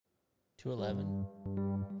211.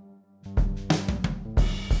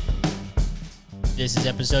 This is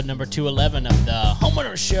episode number 211 of the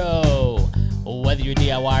Homeowner Show. Whether you're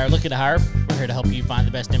DIY or looking to hire, we're here to help you find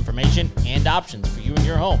the best information and options for you and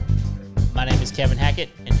your home. My name is Kevin Hackett,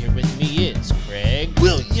 and here with me is Craig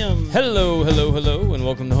Williams. Hello, and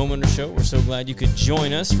welcome to Homeowner Show. We're so glad you could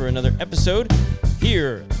join us for another episode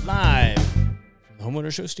here live from the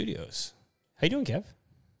Homeowner Show studios. How you doing, Kev?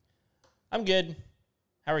 I'm good.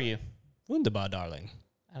 How are you? Wunderbar, darling.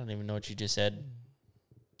 I don't even know what you just said.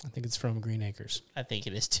 I think it's from Green Acres. I think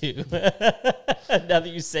it is too. Now that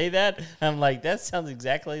you say that, I'm like, that sounds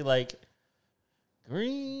exactly like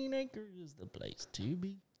Green Acres is the place to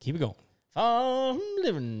be. Keep it going. Farm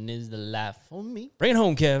living is the life for me. Bring it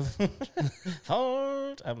home, Kev.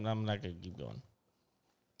 I'm not going to keep going.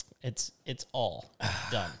 It's all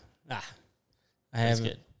done. I have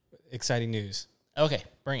good. Exciting news. Okay,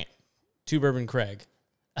 bring it. Two Bourbon Craig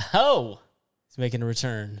Oh, is making a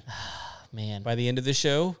return. man. By the end of the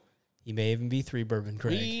show, he may even be three Bourbon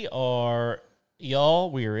Craig. We are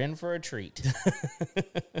in for a treat.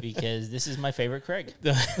 Because this is my favorite Craig.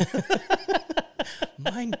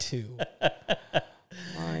 Mine too.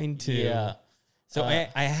 Yeah. So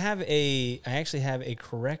I actually have a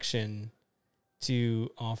correction to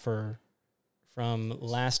offer from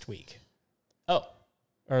last week. Oh.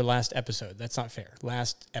 Or last episode. That's not fair.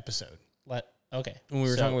 Last episode. Okay. When we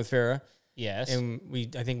were talking with Farah. Yes. And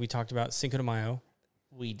I think we talked about Cinco de Mayo.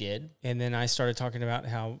 We did. And then I started talking about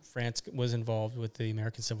how France was involved with the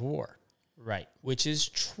American Civil War. Right. Which is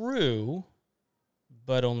true,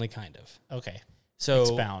 but only kind of. Okay. So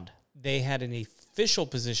expound. They had an official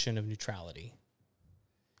position of neutrality.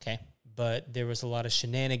 Okay. But there was a lot of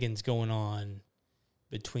shenanigans going on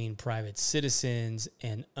between private citizens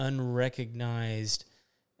and unrecognized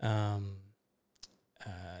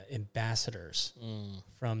ambassadors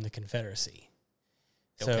from the Confederacy.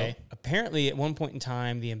 So apparently at one point in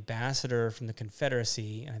time, the ambassador from the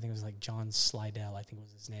Confederacy, and I think it was like John Slidell, I think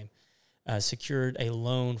was his name, secured a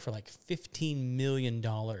loan for like $15 million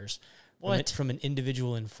from an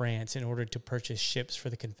individual in France in order to purchase ships for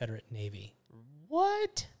the Confederate Navy.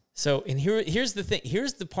 What? So, and here's the thing.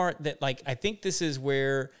 Here's the part that, like, I think this is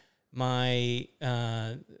where my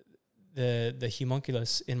the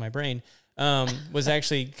homunculus in my brain was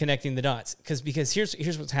actually connecting the dots. Because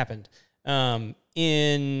here's what's happened.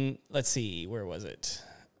 In, let's see, where was it?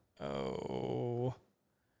 Oh,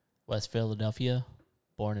 West Philadelphia,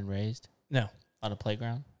 born and raised. No, on a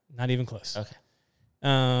playground. Not even close. Okay.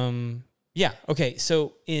 Yeah. Okay.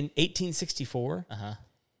 So in 1864.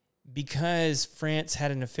 Because France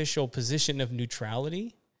had an official position of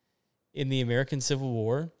neutrality in the American Civil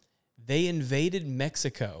War, they invaded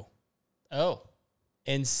Mexico. Oh.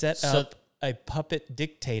 And set up a puppet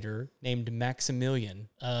dictator named Maximilian.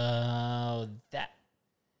 That's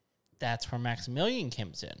where Maximilian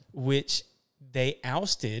comes in. Which they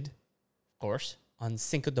ousted. Of course. On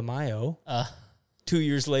Cinco de Mayo. 2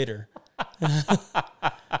 years later.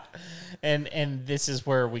 And this is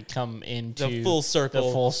where we come into the full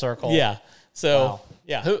circle. Yeah. So wow.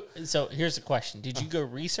 Yeah. So here's the question: did you go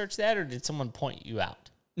research that, or did someone point you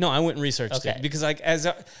out? No, I went and researched it because,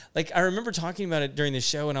 I remember talking about it during the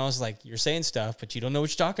show, and I was like, "You're saying stuff, but you don't know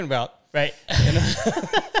what you're talking about, right?"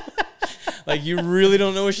 Like you really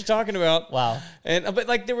don't know what you're talking about. Wow. But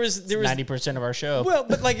like there was 90% of our show. Well,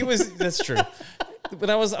 but like that's true. But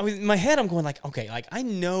I was in my head, I'm going like, okay, like I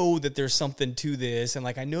know that there's something to this, and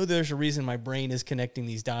like I know there's a reason my brain is connecting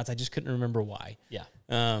these dots. I just couldn't remember why. Yeah.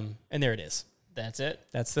 And there it is. That's it.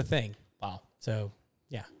 That's the thing. Wow. So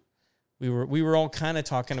yeah, we were all kind of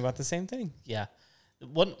talking about the same thing. Yeah.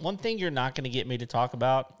 One thing you're not going to get me to talk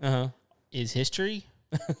about is history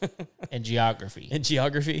and geography. And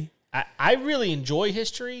geography. I really enjoy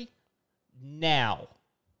history now.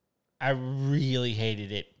 I really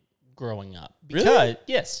hated it growing up. Really?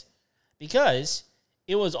 Yes. Because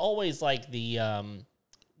it was always like the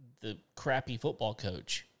crappy football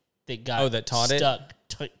coach that got that taught stuck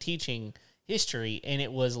teaching history, and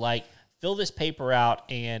it was like, fill this paper out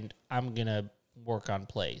and I'm going to work on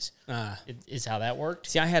plays. Is how that worked.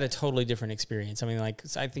 See, I had a totally different experience. I mean, like,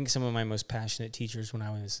 I think some of my most passionate teachers when I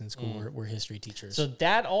was in school were history teachers. So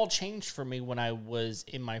that all changed for me when I was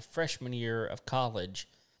in my freshman year of college,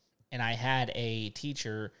 and I had a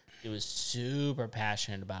teacher who was super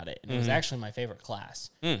passionate about it, and it was actually my favorite class.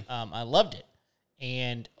 I loved it,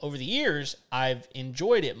 and over the years, I've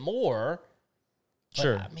enjoyed it more. But,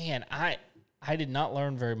 sure. Man, I did not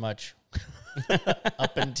learn very much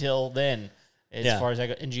up until then. As far as I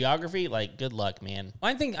go in geography, like, good luck, man.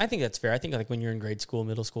 I think that's fair. I think like when you're in grade school,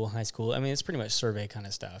 middle school, high school, I mean, it's pretty much survey kind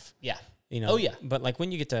of stuff. Yeah. Oh yeah. But like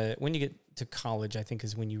when you get to college, I think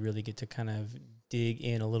is when you really get to kind of dig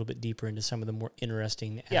in a little bit deeper into some of the more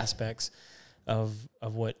interesting aspects of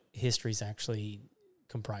what history is actually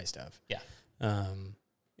comprised of. Yeah.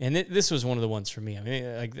 And this was one of the ones for me. I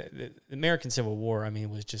mean, like the American Civil War, I mean,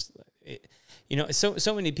 was just,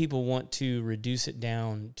 so many people want to reduce it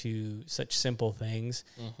down to such simple things,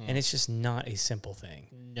 and it's just not a simple thing.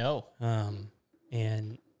 No.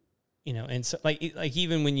 And so like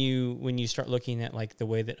even when you start looking at like the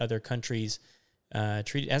way that other countries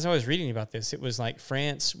treated, as I was reading about this, it was like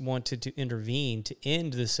France wanted to intervene to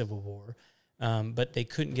end the Civil War. But they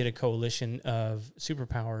couldn't get a coalition of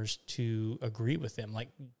superpowers to agree with them. Like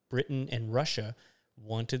Britain and Russia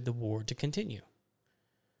wanted the war to continue.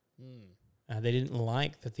 They didn't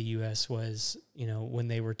like that the U.S. was, when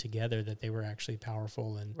they were together, that they were actually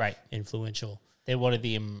powerful and influential. They wanted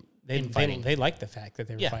the fighting. They liked the fact that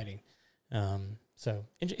they were fighting. So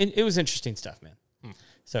it was interesting stuff, man.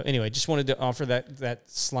 So anyway, just wanted to offer that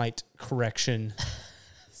slight correction.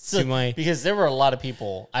 Because there were a lot of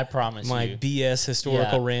people, I promise my BS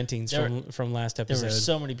historical rantings from last episode. There were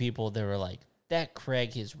so many people that were like, that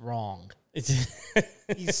Craig is wrong.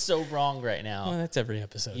 He's so wrong right now. Well, that's every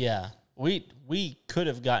episode. Yeah. We could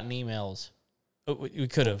have gotten emails. Oh, we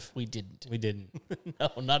could have. We didn't. We didn't. No,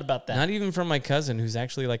 not about that. Not even from my cousin, who's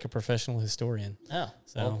actually like a professional historian. Oh.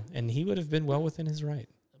 So, and he would have been well within his right.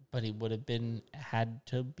 But he would have had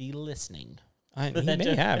to be listening. He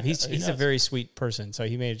may have. He's a very sweet person, so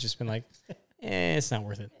he may have just been like, it's not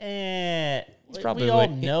worth it. He's probably we all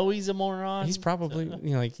know he's a moron. He's probably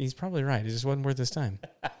he's probably right. It just wasn't worth his time.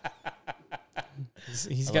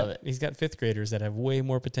 He's got fifth graders that have way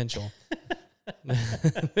more potential.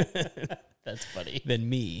 That's funny. Than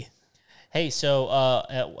me. Hey, so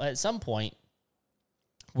at some point,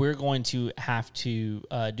 we're going to have to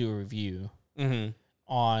do a review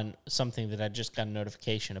on something that I just got a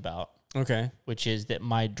notification about. Okay. Which is that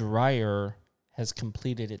my dryer has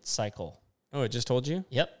completed its cycle. Oh, it just told you?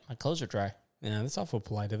 Yep. My clothes are dry. Yeah, that's awful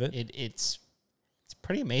polite of it. It's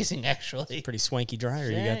pretty amazing, actually. It's a pretty swanky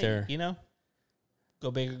dryer you got there.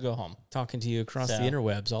 Go big or go home. Talking to you across the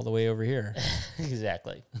interwebs all the way over here.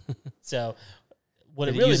 Exactly. So what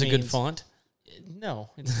Did it really use means... a good font? No,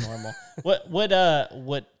 it's normal.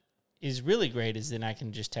 What is really great is then I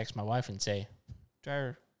can just text my wife and say,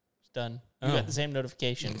 dryer... done. You got the same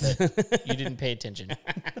notification, but you didn't pay attention.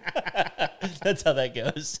 That's how that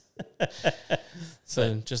goes.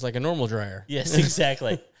 So just like a normal dryer. Yes,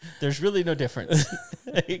 exactly. There's really no difference,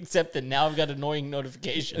 except that now I've got annoying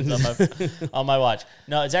notifications on my watch.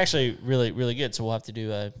 No, it's actually really, really good. So we'll have to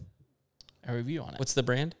do a review on it. What's the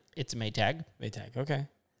brand? It's a Maytag. Maytag. Okay.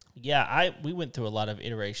 Yeah, we went through a lot of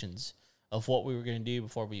iterations of what we were going to do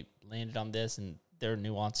before we landed on this, and there are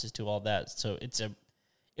nuances to all that. So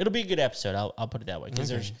it'll be a good episode. I'll put it that way because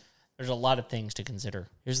there's a lot of things to consider.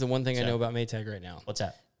 Here's the one thing I know about Maytag right now. What's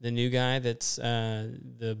that? The new guy that's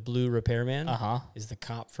the blue repairman is the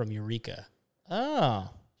cop from Eureka. Oh.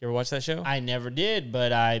 You ever watch that show? I never did,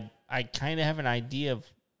 but I kind of have an idea of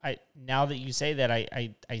now that you say that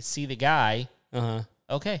I see the guy.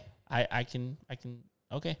 Okay. I can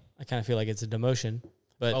okay. I kind of feel like it's a demotion,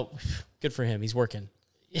 but good for him. He's working.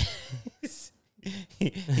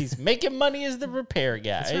 He's making money as the repair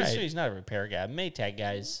guy. That's right. He's not a repair guy. Maytag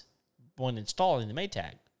guy's one installing the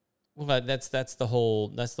Maytag. Well, that's the whole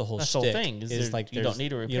shtick, thing. Is like you don't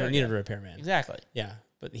need a repair. You don't need a repairman. Exactly. Yeah,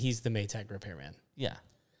 but he's the Maytag repairman. Yeah.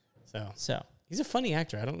 So he's a funny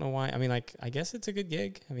actor. I don't know why. I mean, like, I guess it's a good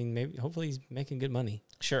gig. I mean, hopefully he's making good money.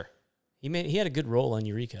 Sure. He had a good role on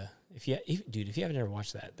Eureka. If you haven't ever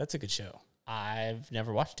watched that, that's a good show. I've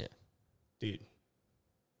never watched it. Dude,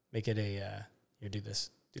 make it a here. Do this.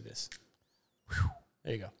 Whew.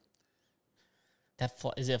 There you go.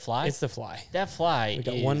 Is it a fly? It's the fly. That fly. We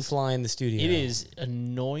got one fly in the studio. It is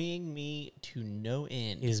annoying me to no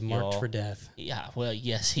end. He is marked for death. Yeah, well,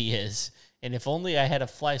 yes, he is. And if only I had a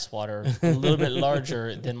fly swatter a little bit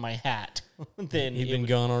larger than my hat, then he'd been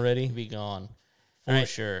gone already. He'd be gone for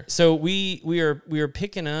sure. So we are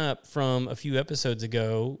picking up from a few episodes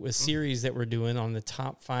ago a series that we're doing on the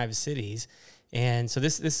top 5 cities. And so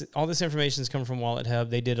all this information is coming from Wallet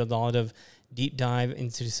Hub. They did a lot of deep dive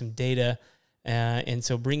into some data. And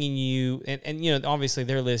so bringing you, and obviously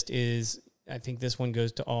their list is, I think this one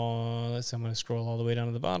goes to I'm going to scroll all the way down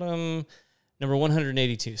to the bottom, number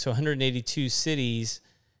 182. So 182 cities.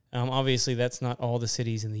 Obviously that's not all the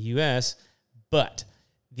cities in the U.S., but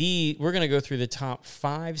we're going to go through the top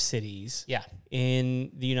 5 cities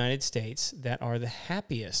in the United States that are the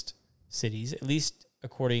happiest cities, at least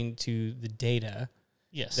according to the data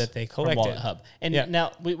that they collected. From Wallet Hub. And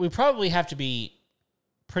now we probably have to be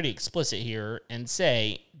pretty explicit here and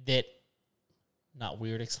say that, not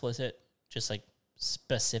weird explicit, just like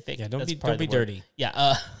specific. Yeah, don't That's be dirty.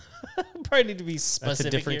 Yeah, probably need to be specific. That's a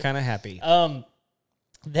different kind of happy.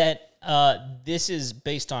 That this is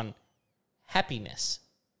based on happiness,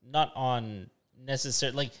 not on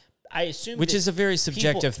necessarily, like, I assume, which is a very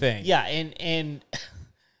subjective thing. Yeah, and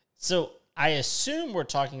so I assume we're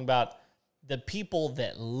talking about the people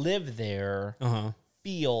that live there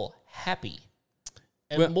feel happy,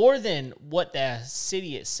 and more than what the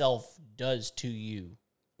city itself does to you.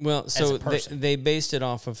 Well, so they based it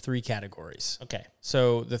off of 3 categories. Okay.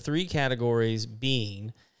 So the 3 categories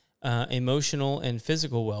being emotional and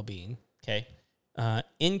physical well-being. Okay.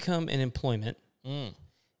 Income and employment.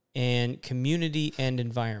 And community and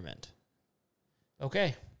environment.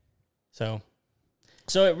 Okay. So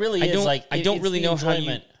it really is like, I don't really know how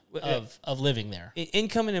you of living there.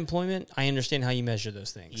 Income and employment, I understand how you measure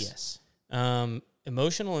those things. Yes.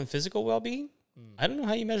 Emotional and physical well-being, I don't know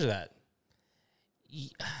how you measure that.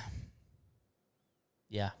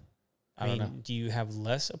 Yeah. I mean, don't know. Do you have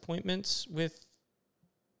less appointments with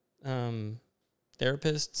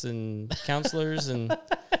therapists and counselors? And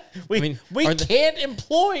we can't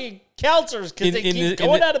employ counselors because they keep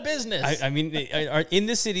going out of business. I mean, in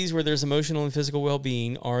the cities where there's emotional and physical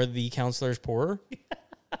well-being, are the counselors poorer?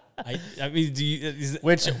 I mean,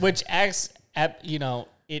 which acts at,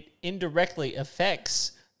 it indirectly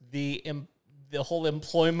affects the whole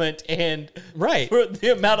employment and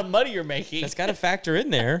the amount of money you're making. That's got to factor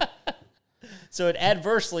in there. So it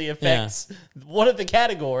adversely affects one of the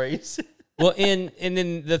categories. Well, and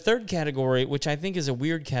then the third category, which I think is a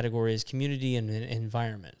weird category, is community and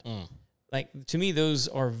environment. Like, to me, those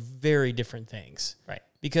are very different things. Right.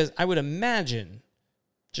 Because I would imagine,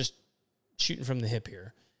 just shooting from the hip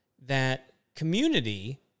here, that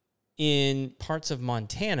community in parts of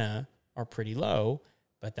Montana are pretty low,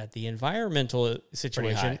 but that the environmental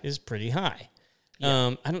situation is pretty high.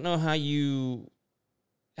 Yeah. I don't know how you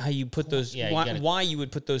put those, why you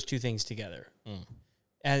would put those 2 things together.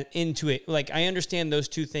 Into it. Like, I understand those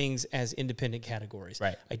 2 things as independent categories.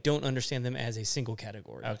 Right. I don't understand them as a single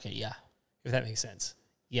category. Okay, yeah. If that makes sense.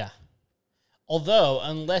 Yeah. Although,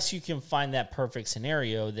 unless you can find that perfect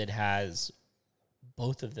scenario that has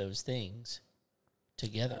both of those things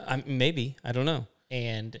together. Maybe. I don't know.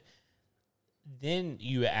 And then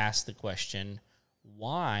you ask the question,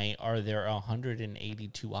 why are there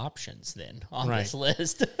 182 options then on this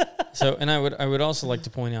list? So, and I would also like to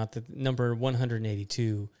point out that number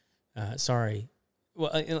 182. Sorry. Well,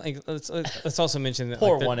 let's also mention that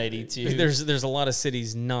poor 182. There's a lot of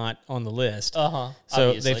cities not on the list. So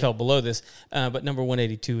obviously. they fell below this. But number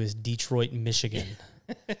 182 is Detroit, Michigan.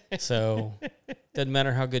 So doesn't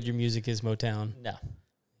matter how good your music is, Motown. No,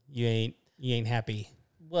 you ain't happy.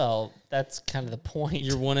 Well, that's kind of the point.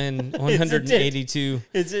 You're 182.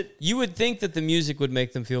 Is it? You would think that the music would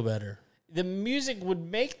make them feel better. The music would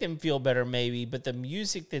make them feel better, maybe, but the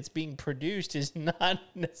music that's being produced is not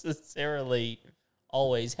necessarily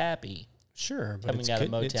always happy. Sure, but coming out of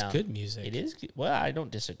Motown. It's good music. It is. Well, I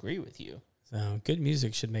don't disagree with you. So good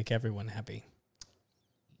music should make everyone happy.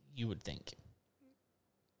 You would think.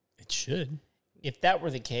 It should. If that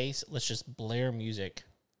were the case, let's just blare music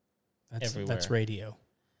everywhere. That's radio.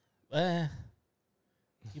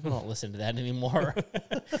 People don't listen to that anymore.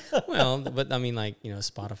 Well, but I mean, like,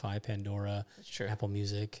 Spotify, Pandora, Apple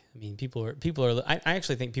Music. I mean, people are. I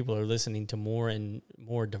actually think people are listening to more and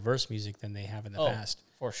more diverse music than they have in the past.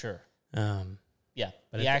 For sure. Yeah,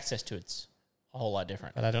 but the access to it's a whole lot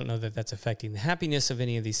different. But I don't know that that's affecting the happiness of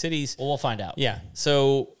any of these cities. Well, we'll find out. Yeah.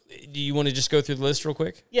 So, do you want to just go through the list real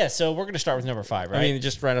quick? Yeah. So we're going to start with number 5, right? I mean,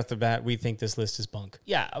 just right off the bat, we think this list is bunk.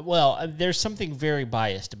 Yeah. Well, there's something very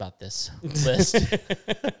biased about this list.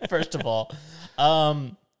 First of all,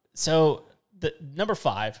 so the number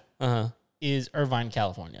 5 is Irvine,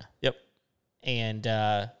 California. Yep. And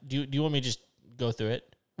do you want me to just go through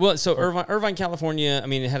it? Well, so Irvine, California, I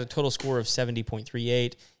mean, it had a total score of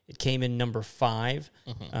 70.38. It came in number 5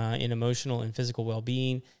 in emotional and physical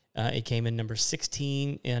well-being. It came in number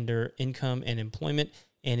 16 under income and employment,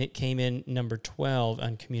 and it came in number 12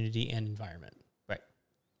 on community and environment. Right.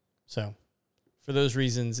 So, for those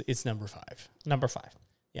reasons, it's number 5. Number 5.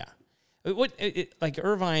 Yeah. Like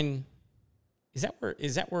Irvine, is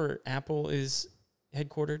that where Apple is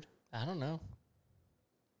headquartered? I don't know.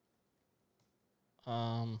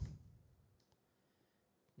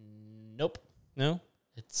 Nope. No?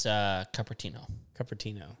 It's Cupertino.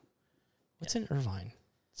 What's in Irvine?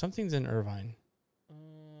 Something's in Irvine.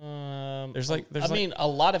 There's a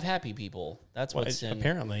lot of happy people. That's what's in.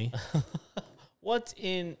 Apparently. What's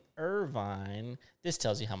in Irvine? This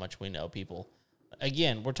tells you how much we know, people.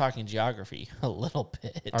 again, we're talking geography a little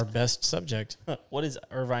bit. Our best subject. What is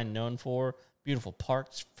Irvine known for? Beautiful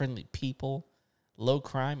parks, friendly people, low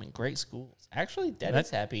crime, and great schools. Actually,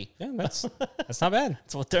 Daddy's happy. Yeah, that's not bad.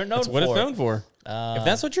 That's what they're known for. That's what it's known for. If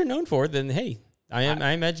that's what you're known for, then hey,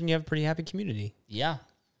 I imagine you have a pretty happy community. Yeah.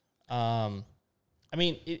 I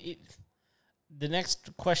mean, the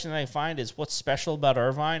next question that I find is what's special about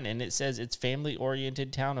Irvine, and it says it's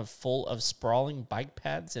family-oriented town full of sprawling bike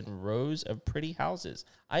paths and rows of pretty houses.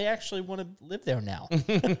 I actually want to live there now.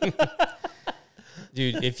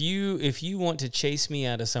 Dude, if you want to chase me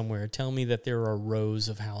out of somewhere, tell me that there are rows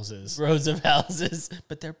of houses. Rows of houses,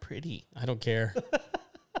 but they're pretty. I don't care.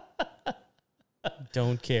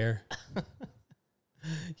 Don't care.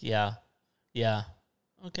 Yeah. Yeah.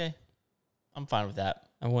 Okay. I'm fine with that.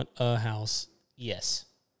 I want a house. Yes.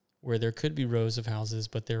 Where there could be rows of houses,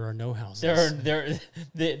 but there are no houses.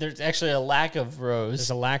 There's actually a lack of rows. There's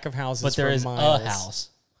a lack of houses, but there is miles. a house.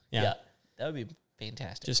 Yeah. That would be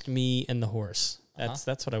fantastic. Just me and the horse.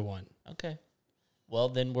 That's what I want. Okay. Well,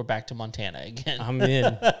 then we're back to Montana again. I'm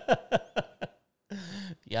in.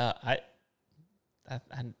 Yeah,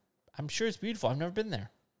 I'm sure it's beautiful. I've never been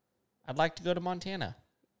there. I'd like to go to Montana.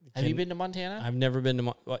 Have you been to Montana? I've never been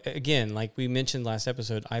to again, like we mentioned last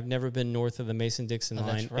episode, I've never been north of the Mason-Dixon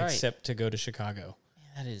line except to go to Chicago.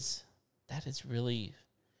 Man, that is really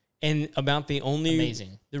and about the only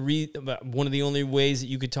amazing. About one of the only ways that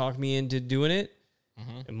you could talk me into doing it.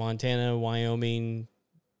 In Montana, Wyoming,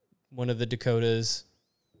 one of the Dakotas.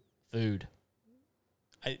 Food.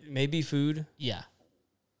 Maybe food. Yeah.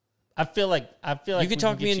 I feel like you could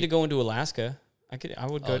talk me into going to Alaska. I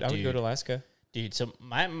would go to Alaska. Dude, so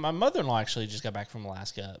my mother-in-law actually just got back from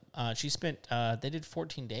Alaska. She spent they did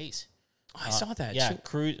 14 days. I saw that. Yeah,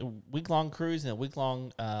 week-long cruise and a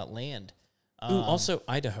week-long land. Also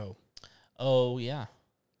Idaho. Oh yeah.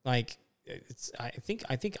 Like I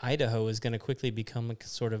think Idaho is going to quickly become like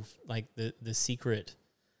sort of like the secret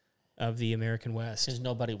of the American West. Because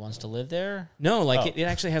nobody wants to live there? No, like it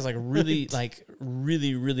actually has like really like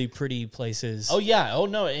really pretty places. Oh yeah. Oh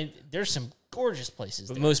no, there's some gorgeous places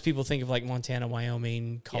but there. Most people think of like Montana,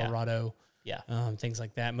 Wyoming, Colorado. Yeah. Things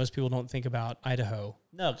like that. Most people don't think about Idaho.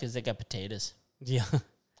 No, because they got potatoes. Yeah.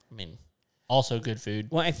 I mean, also good food.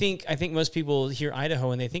 Well, I think most people hear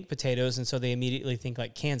Idaho and they think potatoes, and so they immediately think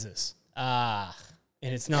like Kansas. And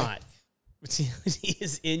it's not. He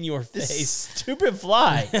is in your face. This stupid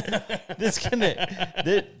fly.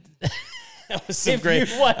 That was so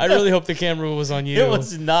great. I really hope the camera was on you. It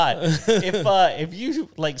was not. If you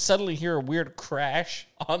like suddenly hear a weird crash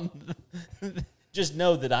on, just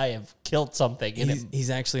know that I have killed something. He's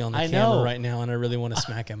actually on the camera right now, and I really want to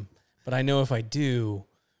smack him. But I know if I do,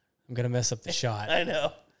 I'm gonna mess up the shot. I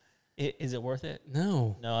know. Is it worth it?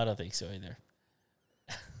 No, I don't think so either.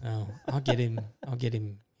 No, I'll get him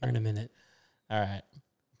here in a minute. All right.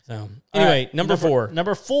 So anyway, number 4.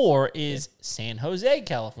 Number 4 is San Jose,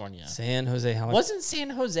 California. San Jose. Wasn't San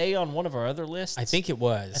Jose on one of our other lists? I think it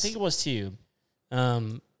was. I think it was too.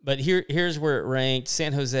 But here's where it ranked.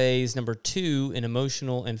 San Jose is number 2 in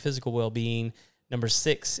emotional and physical well-being, number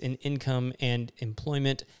 6 in income and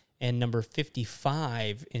employment, and number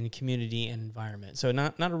 55 in community and environment. So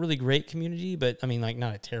not a really great community, but I mean like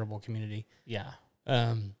not a terrible community. Yeah.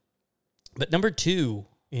 But number 2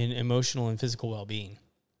 in emotional and physical well-being.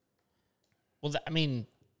 Well, I mean,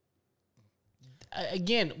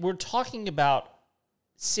 again, we're talking about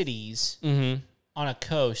cities on a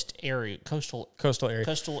coastal area.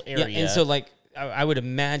 Yeah, and so like I would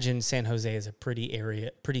imagine San Jose is a pretty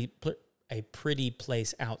area, a pretty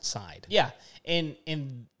place outside. Yeah, and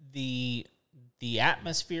the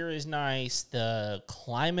atmosphere is nice. The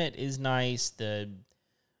climate is nice.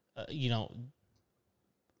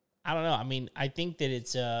 I don't know. I mean, I think that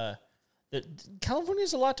it's California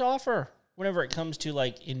has a lot to offer whenever it comes to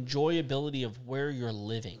like enjoyability of where you're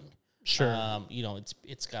living. Sure.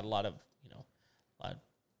 It's got a lot of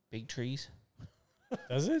big trees.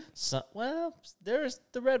 Does it? Well, there's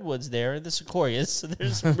the redwoods there, the sequoias. So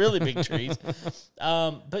there's some really big trees.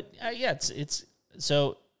 It's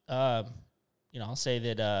so. I'll say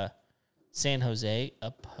that San Jose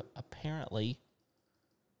apparently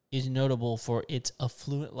is notable for its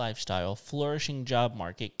affluent lifestyle, flourishing job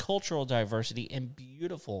market, cultural diversity, and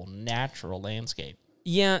beautiful natural landscape.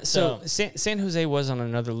 Yeah, so San Jose was on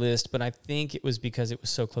another list, but I think it was because it was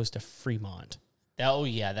so close to Fremont. Oh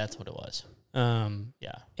yeah, that's what it was.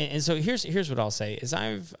 Yeah, and so here's what I'll say is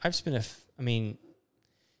I've spent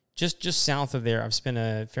just south of there, I've spent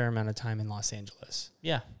a fair amount of time in Los Angeles.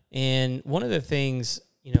 Yeah, and one of the things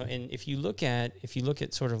and if you look at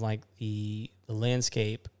sort of like the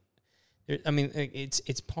landscape,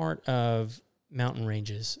 it's part of mountain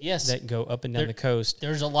ranges. Yes. That go up and down the coast.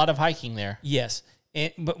 There's a lot of hiking there. Yes.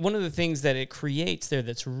 But one of the things that it creates there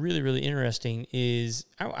that's really, really interesting is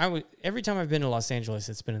every time I've been to Los Angeles,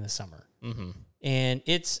 it's been in the summer. Mm-hmm. And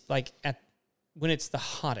it's like when it's the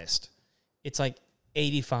hottest, it's like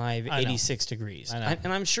 85, 86 degrees.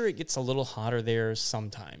 And I'm sure it gets a little hotter there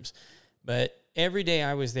sometimes. But every day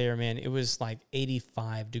I was there, man, it was like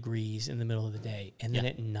 85 degrees in the middle of the day. And then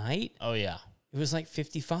at night, oh, yeah, it was like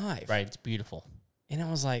 55. Right. It's beautiful. And I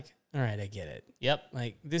was like, all right, I get it. Yep.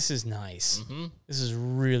 Like, this is nice. Mm-hmm. This is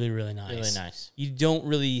really, really nice. Really nice. You don't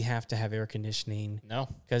really have to have air conditioning. No.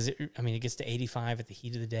 Because, it gets to 85 at the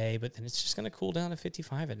heat of the day, but then it's just going to cool down to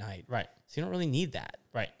 55 at night. Right. So you don't really need that.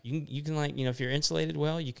 Right. You can like, if you're insulated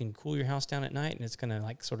well, you can cool your house down at night, and it's going to,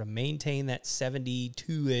 like, sort of maintain that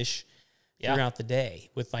 72-ish throughout the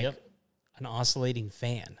day with, like, an oscillating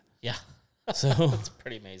fan. Yeah. So that's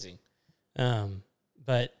pretty amazing.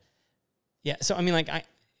 But, yeah, so,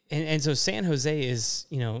 And so San Jose is,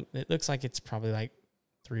 it looks like it's probably like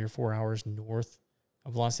 3 or 4 hours north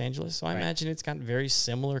of Los Angeles. So I imagine it's got very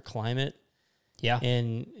similar climate. Yeah.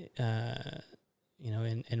 And,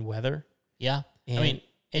 in weather. Yeah. And,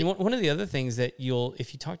 one of the other things that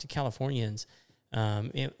if you talk to Californians,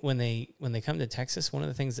 when they come to Texas, one of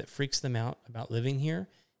the things that freaks them out about living here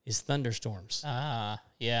is thunderstorms. Yeah.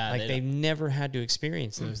 Like they've never had to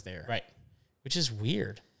experience those there. Right. Which is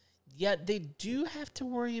weird. Yeah, they do have to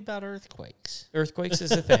worry about earthquakes. Earthquakes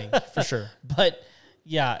is a thing, for sure. But,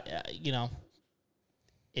 yeah,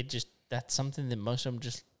 that's something that most of them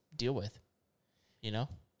just deal with,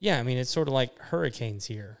 Yeah, it's sort of like hurricanes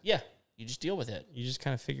here. Yeah, you just deal with it. You just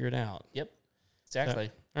kind of figure it out. Yep, exactly.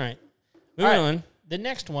 All right, moving on. The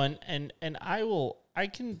next one, and I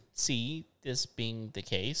can see this being the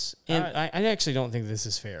case. And I actually don't think this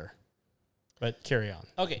is fair. But carry on.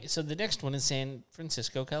 Okay, so the next one is San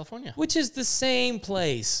Francisco, California, which is the same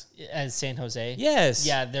place as San Jose. Yes.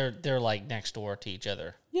 Yeah, they're like next door to each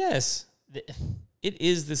other. Yes. It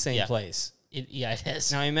is the same place. It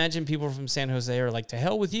is. Now I imagine people from San Jose are like, to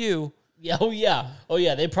hell with you. Yeah. Oh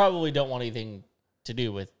yeah. They probably don't want anything to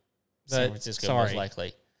do with San Francisco. Most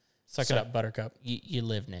likely. Suck it up, Buttercup. You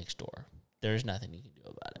live next door. There's nothing you can do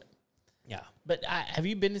about it. Yeah. But have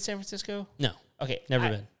you been to San Francisco? No. Okay. Never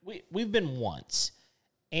been. We've been once,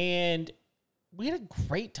 and we had a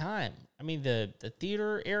great time. The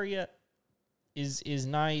theater area is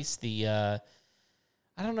nice. I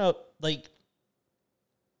don't know, like,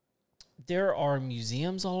 there are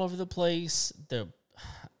museums all over the place.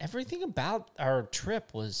 Everything about our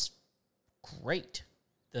trip was great.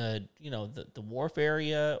 The wharf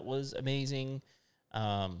area was amazing.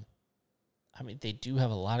 They do have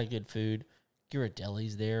a lot of good food.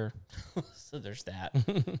 Ghirardelli's there, so there's that.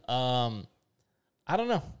 I don't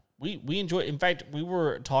know. We enjoy. In fact, we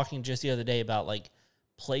were talking just the other day about like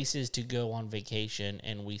places to go on vacation,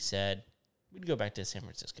 and we said we'd go back to San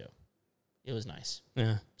Francisco. It was nice.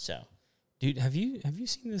 Yeah. So, dude, have you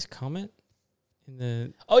seen this comment in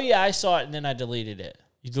the? Oh yeah, I saw it and then I deleted it.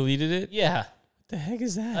 You deleted it? Yeah. What the heck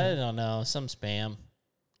is that? I don't know. Some spam.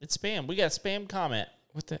 It's spam. We got spam comment.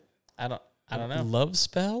 What the? I don't know. Love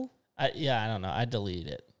spell? I don't know. I deleted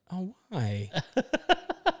it. Oh, why?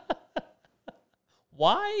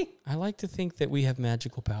 Why? I like to think that we have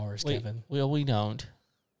magical powers, Kevin. Well, we don't.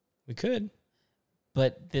 We could.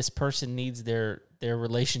 But this person needs their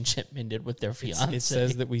relationship mended with their fiance. It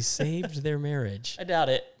says that we saved their marriage. I doubt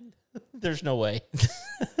it. There's no way.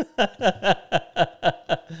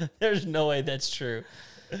 There's no way that's true.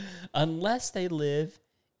 Unless they live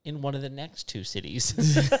in one of the next two cities.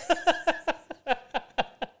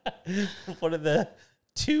 One of the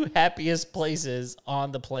two happiest places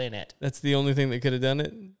on the planet. That's the only thing that could have done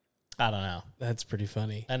it? I don't know. That's pretty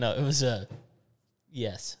funny. I know. It was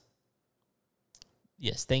yes.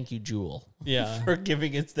 Yes, thank you, Jewel. Yeah. For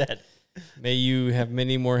giving us that. May you have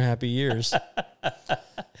many more happy years.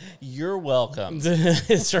 You're welcome.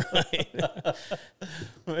 That's right.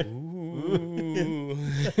 Ooh.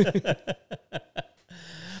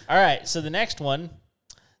 All right, so the next one,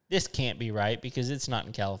 this can't be right because it's not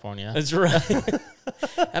in California. That's right.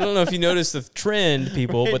 I don't know if you noticed the trend,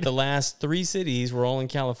 people, but the last 3 cities were all in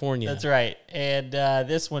California. That's right. And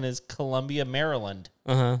this one is Columbia, Maryland.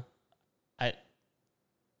 Uh-huh.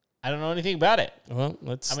 I don't know anything about it. Well,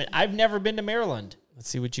 I've never been to Maryland. Let's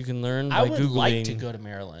see what you can learn by I would Googling. like to go to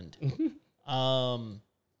Maryland. I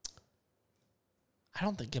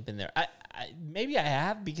don't think I've been there. Maybe I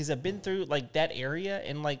have because I've been through like that area,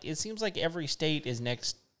 and like it seems like every state is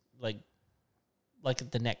next, like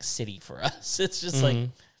the next city for us. It's just like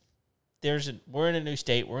we're in a new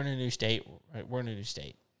state. We're in a new state. We're in a new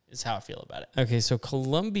state. is how I feel about it. Okay, so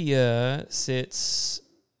Columbia sits,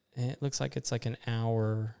 it looks like it's like an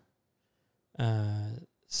hour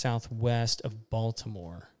southwest of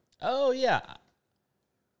Baltimore. Oh, yeah.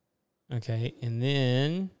 Okay, and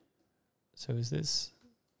then, so is this?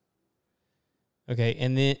 Okay,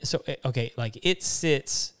 and then, so, okay, like it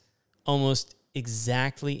sits almost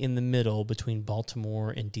exactly in the middle between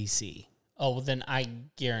Baltimore and D.C. Oh, well, then I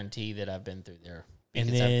guarantee that I've been through there. And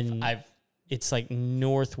then it's like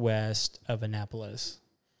northwest of Annapolis.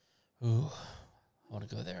 Ooh, I want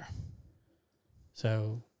to go there.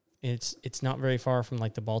 So it's not very far from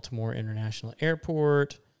like the Baltimore International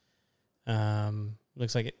Airport.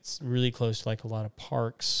 Looks like it's really close to like a lot of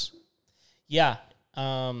parks. Yeah.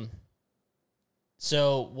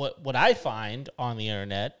 So what I find on the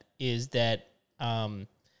internet is that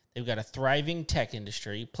they've got a thriving tech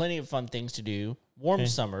industry, plenty of fun things to do, warm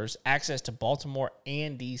summers, access to Baltimore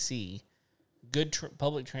and D.C., good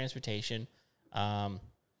public transportation.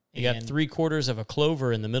 You got 3/4 of a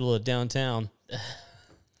clover in the middle of downtown.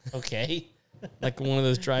 Okay. Like one of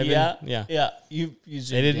those drive-in. Yeah. You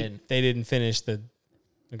zoomed in. They didn't finish the.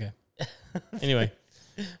 Okay. Anyway.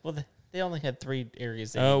 Well, they only had 3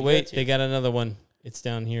 areas. Oh wait, they got another one. It's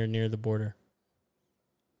down here near the border.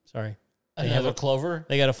 Sorry. Another clover?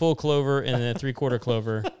 They got a full clover and a 3/4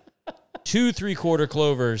 clover. 2 3/4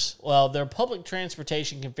 clovers. Well, their public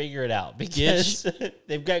transportation can figure it out because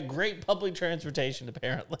they've got great public transportation,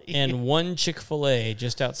 apparently. And 1 Chick-fil-A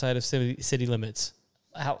just outside of city limits.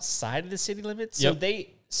 Outside of the city limits? Yep.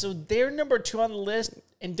 So they're number 2 on the list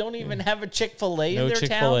and don't even have a Chick-fil-A in their No town?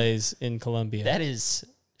 Chick-fil-A's in Columbia. That is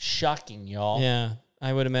shocking, y'all. Yeah.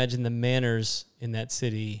 I would imagine the manners in that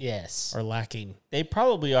city are lacking. They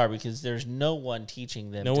probably are because there's no one teaching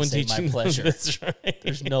them to say my pleasure. That's right.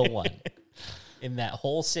 There's no one in that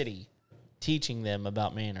whole city teaching them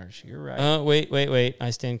about manners. You're right. Wait. I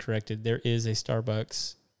stand corrected. There is a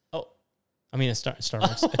Starbucks. Oh. I mean,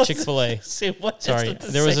 Starbucks. A Chick-fil-A. Sorry.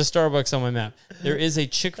 There was a Starbucks on my map. There is a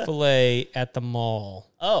Chick-fil-A at the mall.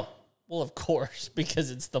 Oh. Well, of course, because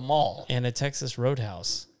it's the mall. And a Texas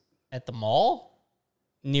Roadhouse. At the mall?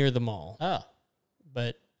 Near the mall. Oh.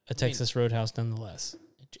 But a Texas Roadhouse nonetheless.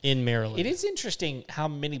 In Maryland. It is interesting how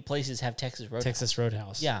many places have Texas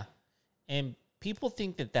Roadhouse. Yeah. And people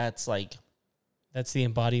think that that's like... That's the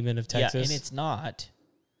embodiment of Texas. Yeah, and it's not.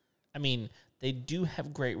 I mean, they do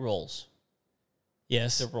have great rolls.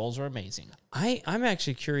 Yes. The rolls are amazing. I'm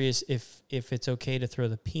actually curious if it's okay to throw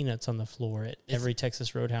the peanuts on the floor at every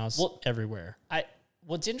Texas Roadhouse everywhere.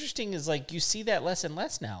 What's interesting is like you see that less and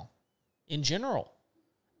less now in general.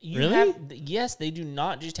 Really? Yes, they do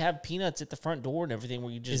not just have peanuts at the front door and everything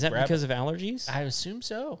where you just Is that grab because of allergies? I assume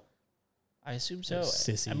so.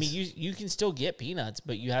 Sissies. I mean, you can still get peanuts,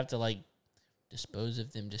 but you have to like dispose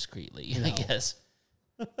of them discreetly, I guess.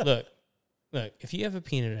 Look, if you have a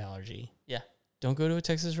peanut allergy, don't go to a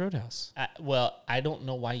Texas Roadhouse. I don't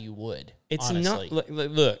know why you would. It's honestly. not.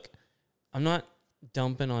 Look, I'm not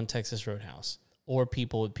dumping on Texas Roadhouse or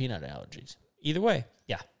people with peanut allergies. Either way,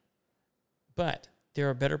 but there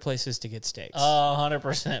are better places to get steaks.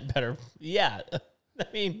 100% better. Yeah, I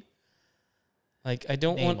mean, like I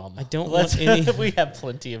don't want any. We have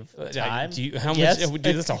plenty of time. How much? We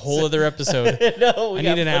do this a whole other episode. No, I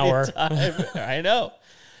need an hour. I know.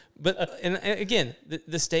 But and again,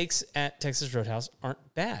 the steaks at Texas Roadhouse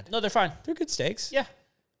aren't bad. No, they're fine. They're good steaks. Yeah.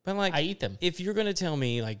 But like I eat them. If you're going to tell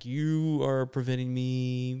me like you are preventing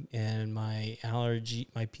me and my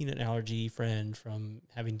peanut allergy friend from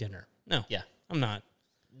having dinner. No. Yeah. I'm not.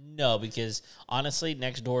 No, because honestly,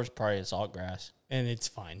 next door is probably a Saltgrass. And it's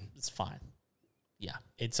fine. It's fine. Yeah.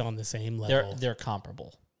 It's on the same level. They're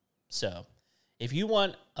comparable. So, if you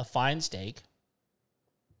want a fine steak,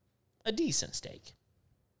 a decent steak,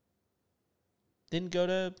 then go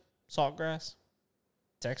to Saltgrass,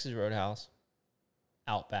 Texas Roadhouse,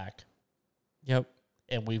 Outback. Yep.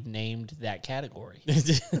 And we've named that category.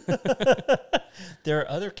 There are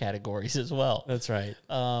other categories as well. That's right.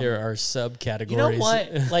 There are subcategories. You know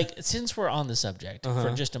what? Like, since we're on the subject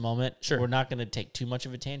for just a moment, we're not going to take too much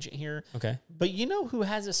of a tangent here. Okay. But you know who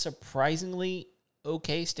has a surprisingly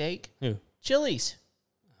okay steak? Who? Chili's.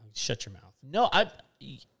 Shut your mouth. No,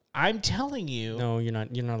 I'm telling you. No, you're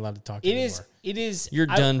not. You're not allowed to talk anymore. It is. You're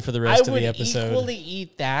done for the rest of the episode. I would equally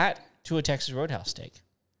eat that to a Texas Roadhouse steak.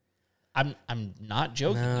 I'm not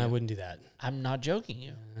joking. No, I wouldn't do that. I'm not joking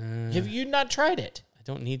you. Have you not tried it? I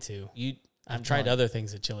don't need to. I've tried other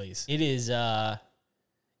things at Chili's. It is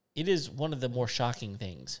one of the more shocking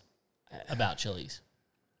things about Chili's.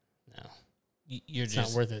 No. It's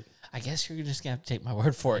not worth it. I guess you're just going to have to take my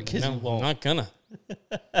word for it because you won't. I'm not gonna.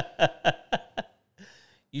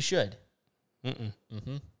 You should. Mm-mm.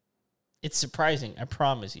 Mm-hmm. It's surprising. I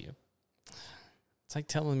promise you. It's like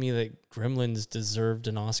telling me that Gremlins deserved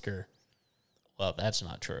an Oscar. Well, that's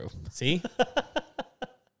not true. See?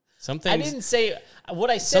 Some things, I didn't say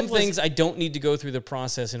what I said. Some things I don't need to go through the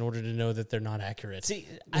process in order to know that they're not accurate. See,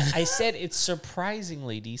 I said it's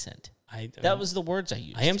surprisingly decent. That was the words I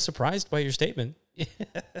used. I am surprised by your statement.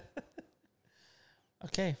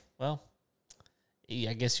 Okay, well,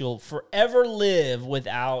 I guess you'll forever live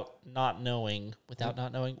without knowing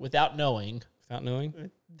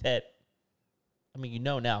that. I mean, you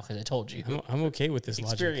know now because I told you. I'm okay with this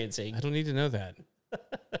experiencing. Logic. I don't need to know that.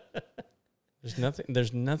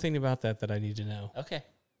 There's nothing about that I need to know. Okay.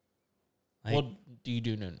 Well, do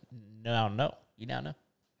you now know? You now know?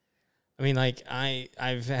 I mean, like,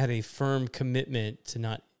 I've had a firm commitment to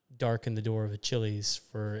not darken the door of a Chili's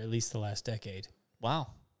for at least the last decade. Wow.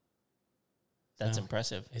 That's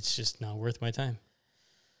impressive. It's just not worth my time.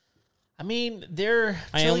 I mean,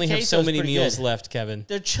 I only have so many meals left, Kevin.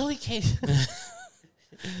 They're chili queso.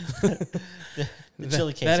 the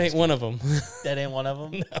chili queso. That ain't one of them. That ain't one of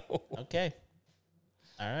them? No. Okay.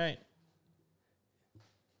 All right.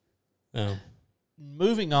 No.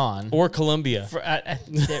 Moving on. Or Colombia.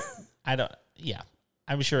 I don't. Yeah.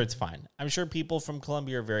 I'm sure it's fine. I'm sure people from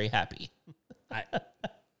Colombia are very happy.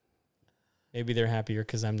 Maybe they're happier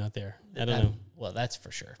because I'm not there. I don't know. Well, that's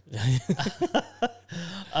for sure.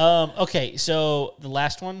 Okay, so the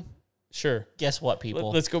last one. Sure. Guess what,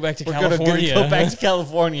 people? Let's go back to California. Go back to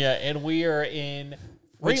California, and we are in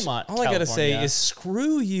Fremont, all I got to say is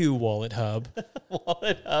screw you, Wallet Hub.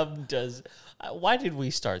 Wallet Hub does. Why did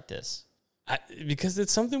we start this? Because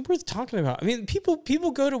it's something worth talking about. I mean, people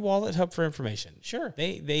go to Wallet Hub for information. Sure.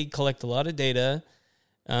 They collect a lot of data,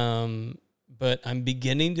 but I'm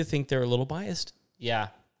beginning to think they're a little biased. Yeah.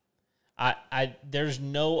 There's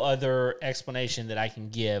no other explanation that I can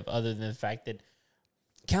give other than the fact that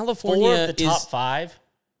California 4 of the top 5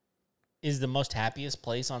 is the most happiest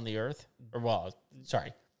place on the earth.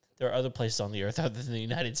 There are other places on the earth other than the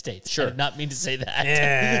United States. Sure. I did not mean to say that.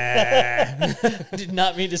 Yeah. Did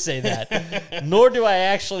not mean to say that. Nor do I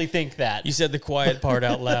actually think that. You said the quiet part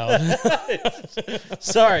out loud.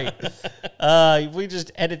 Sorry. We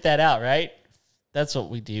just edit that out, right? That's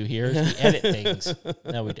what we do here. Is we edit things.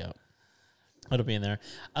 No, we don't. It'll be in there.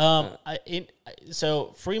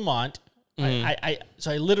 So Fremont, I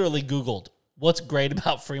literally Googled what's great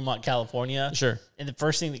about Fremont, California. Sure. And the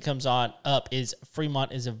first thing that comes up is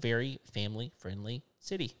Fremont is a very family-friendly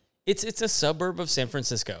city. It's a suburb of San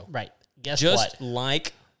Francisco. Right. Guess just what?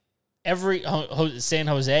 Like every San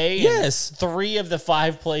Jose. Yes. 3 of the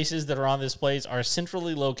 5 places that are on this place are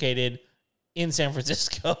centrally located in San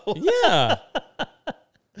Francisco. Yeah.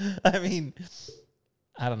 I mean,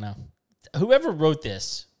 I don't know. Whoever wrote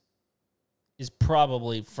this is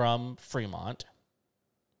probably from Fremont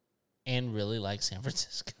and really likes San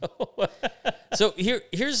Francisco. So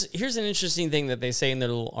here's an interesting thing that they say in their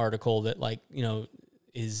little article that, like, you know,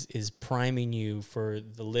 is priming you for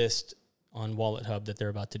the list on Wallet Hub that they're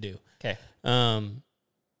about to do. Okay.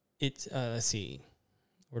 It's let's see.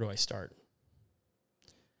 Where do I start?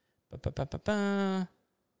 Let's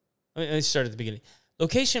start at the beginning.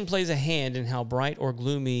 Location plays a hand in how bright or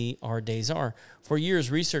gloomy our days are. For years,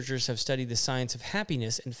 researchers have studied the science of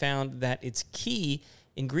happiness and found that its key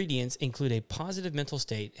ingredients include a positive mental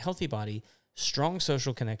state, healthy body, strong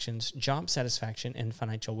social connections, job satisfaction, and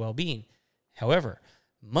financial well-being. However,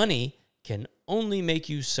 money can only make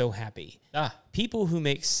you so happy. People who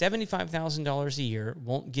make $75,000 a year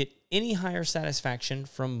won't get any higher satisfaction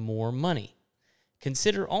from more money.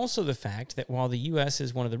 Consider also the fact that while the U.S.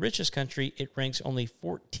 is one of the richest countries, it ranks only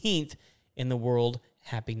 14th in the World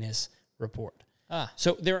Happiness Report.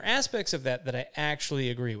 So there are aspects of that I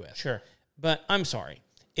actually agree with. Sure. But I'm sorry.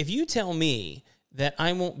 If you tell me that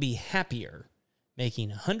I won't be happier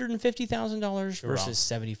making $150,000 versus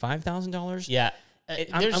 $75,000, yeah,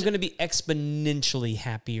 I'm going to be exponentially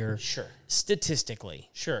happier. Sure.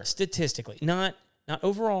 Statistically. Sure. Statistically. Not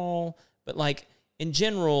overall, but like in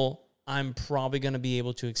general, I'm probably going to be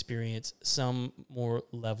able to experience some more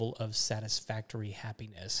level of satisfactory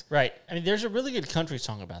happiness. Right. I mean, there's a really good country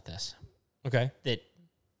song about this. Okay. That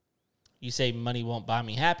you say money won't buy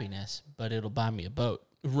me happiness, but it'll buy me a boat.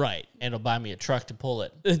 Right. And it'll buy me a truck to pull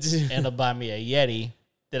it. And it'll buy me a Yeti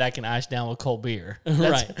that I can ice down with cold beer.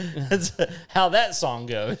 That's how that song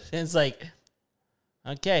goes. And it's like,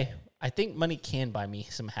 okay, I think money can buy me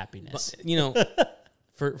some happiness. But, you know,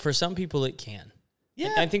 for some people it can.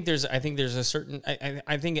 Yeah. I think there's a certain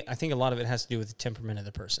I think a lot of it has to do with the temperament of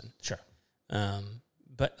the person. Sure.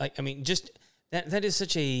 But like, I mean, just that is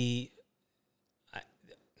such a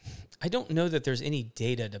I don't know that there's any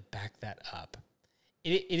data to back that up.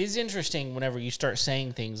 it is interesting whenever you start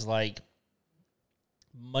saying things like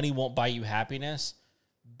money won't buy you happiness,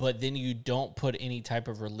 but then you don't put any type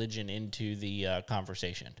of religion into the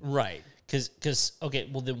conversation. Right. Because okay,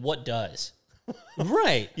 well then what does?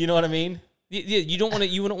 Right. You know what I mean? You don't want to.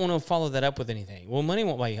 You wouldn't want to follow that up with anything. Well, money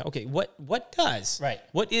won't buy you. Okay, what does? Right.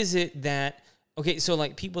 What is it that? Okay, so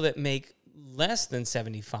like people that make less than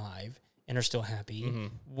 75 and are still happy. Mm-hmm.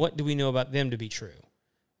 What do we know about them to be true?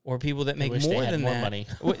 Or people that make more than that? Money.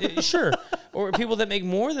 Sure. Or people that make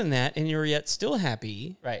more than that and you're yet still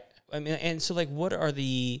happy. Right. I mean, and so like, what are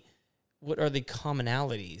the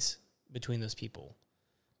commonalities between those people?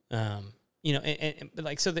 You know, and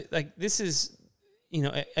like, so that, like, this is, you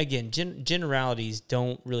know, again, generalities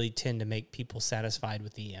don't really tend to make people satisfied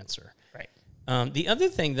with the answer. Right. The other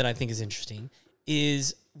thing that I think is interesting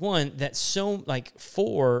is one that so like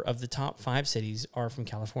 4 of the top 5 cities are from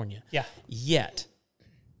California. Yeah. Yet,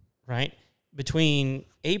 right, between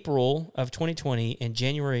April of 2020 and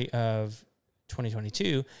January of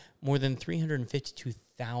 2022, more than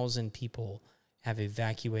 352,000 people have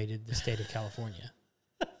evacuated the state of California.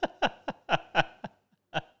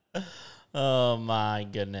 Oh my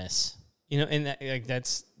goodness. You know, and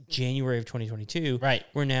that's January of 2022. Right.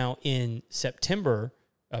 We're now in September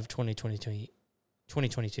of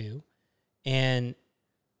 2022. And,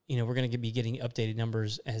 you know, we're going to be getting updated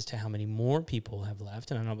numbers as to how many more people have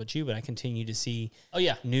left. And I don't know about you, but I continue to see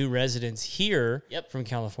new residents here from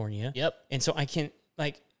California. Yep. And so I can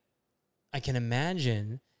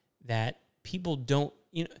imagine that people don't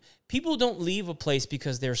leave a place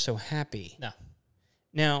because they're so happy. No.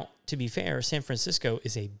 Now, to be fair, San Francisco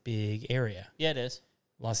is a big area. Yeah, it is.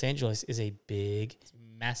 Los Angeles is a big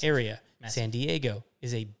massive area. Massive. San Diego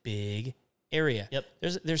is a big area. Yep.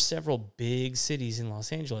 There's several big cities in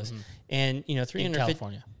Los Angeles. Mm-hmm. And, you know, 350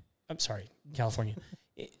 California. I'm sorry, California.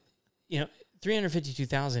 You know,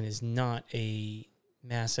 352,000 is not a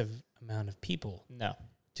massive amount of people. No.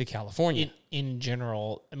 To California. In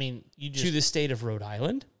general, I mean, to the state of Rhode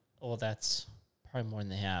Island? Well, that's probably more than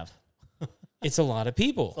they have. It's a lot of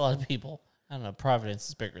people. It's a lot of people. I don't know. Providence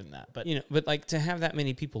is bigger than that, but you know, but like to have that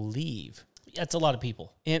many people leave, that's a lot of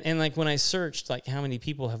people. And like when I searched like how many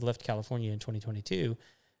people have left California in 2022,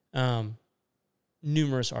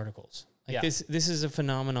 numerous articles. Like this is a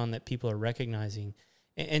phenomenon that people are recognizing,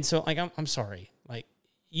 and so like I'm sorry, like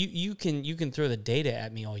you can throw the data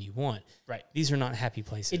at me all you want. Right. These are not happy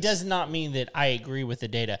places. It does not mean that I agree with the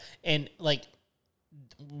data, and like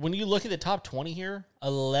when you look at the top 20 here,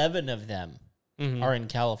 11 of them. Mm-hmm. Are in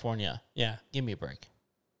California. Yeah. Give me a break.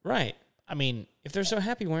 Right. I mean, if they're so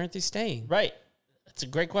happy, why aren't they staying? Right. That's a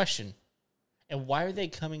great question. And why are they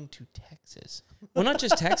coming to Texas? Well, not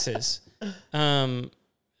just Texas. They're going,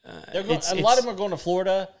 a lot of them are going to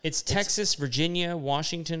Florida. It's Texas, Virginia,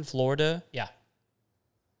 Washington, Florida. Yeah.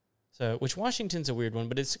 So, which Washington's a weird one,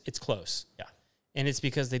 but it's close. Yeah. And it's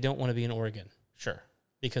because they don't want to be in Oregon. Sure.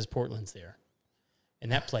 Because Portland's there.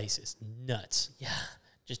 And that place is nuts. Yeah.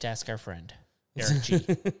 Just ask our friend. Eric G.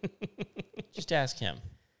 Just ask him.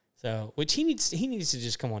 So, which he needs to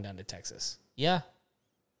just come on down to Texas. Yeah,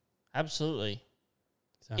 absolutely.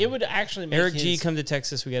 So, it would actually make Eric G come to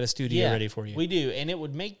Texas. We got a studio ready for you. We do, and it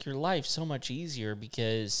would make your life so much easier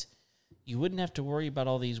because you wouldn't have to worry about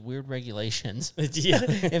all these weird regulations. Yeah.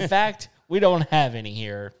 In fact, we don't have any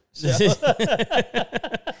here. So.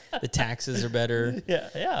 The taxes are better.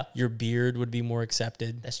 Yeah. Your beard would be more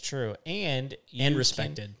accepted. That's true. And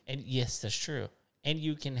respected. And yes, that's true. And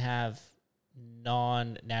you can have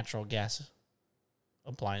non-natural gas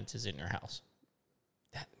appliances in your house.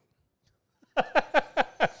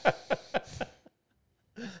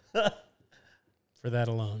 For that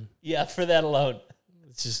alone. Yeah, for that alone.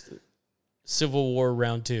 It's just Civil War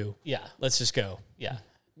round 2. Yeah. Let's just go. Yeah.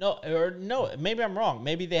 No, maybe I'm wrong.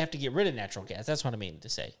 Maybe they have to get rid of natural gas. That's what I mean to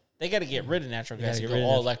say. They got to get rid of natural gas and go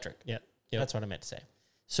all electric. Yeah. That's what I meant to say.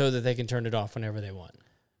 So that they can turn it off whenever they want.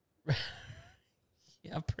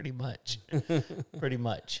 Yeah, pretty much. Pretty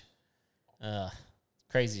much.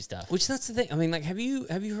 Crazy stuff. Which that's the thing. I mean, like, have you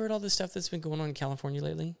heard all this stuff that's been going on in California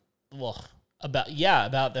lately? Well,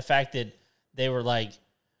 about the fact that they were like,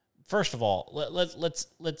 first of all, let's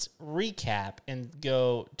recap and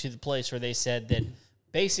go to the place where they said that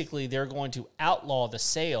basically they're going to outlaw the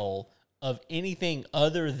sale of anything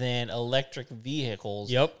other than electric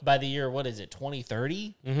vehicles by the year, what is it,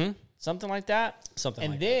 2030? Mm-hmm. Something like that?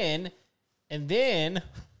 And then,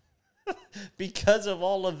 because of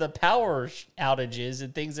all of the power outages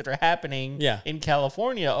and things that are happening in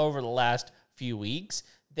California over the last few weeks,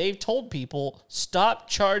 they've told people stop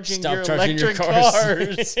charging your electric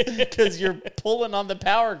cars because you're pulling on the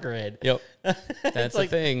power grid. Yep. That's the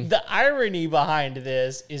thing. The irony behind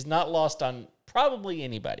this is not lost on probably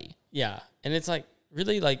anybody. Yeah. And it's like,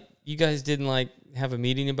 really, like, you guys didn't like have a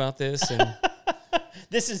meeting about this, and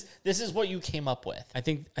this is what you came up with. I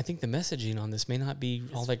think the messaging on this may not be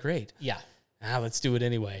all that great. Yeah. Let's do it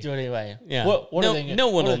anyway. Yeah. What no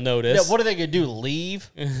one will notice. What are they gonna do?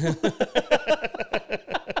 Leave?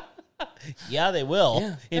 Yeah, they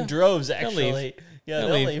will. In droves, actually. Leave. Yeah,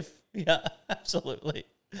 they'll leave. Yeah, absolutely.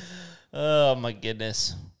 Oh my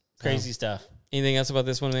goodness, crazy stuff. Anything else about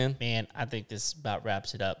this one, man? Man, I think this about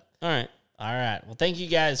wraps it up. All right. Well, thank you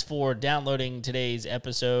guys for downloading today's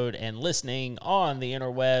episode and listening on the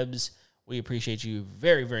interwebs. We appreciate you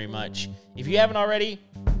very, very much. If you haven't already,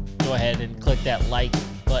 go ahead and click that like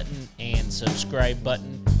button and subscribe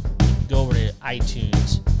button. Go over to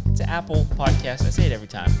iTunes. It's an Apple Podcast. I say it every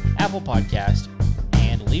time. Apple Podcast.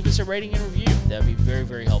 And leave us a rating and review. That would be very,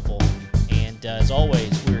 very helpful. And as always,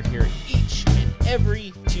 we're here each and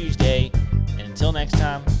every Tuesday. And until next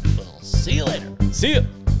time, we'll see you later. See ya.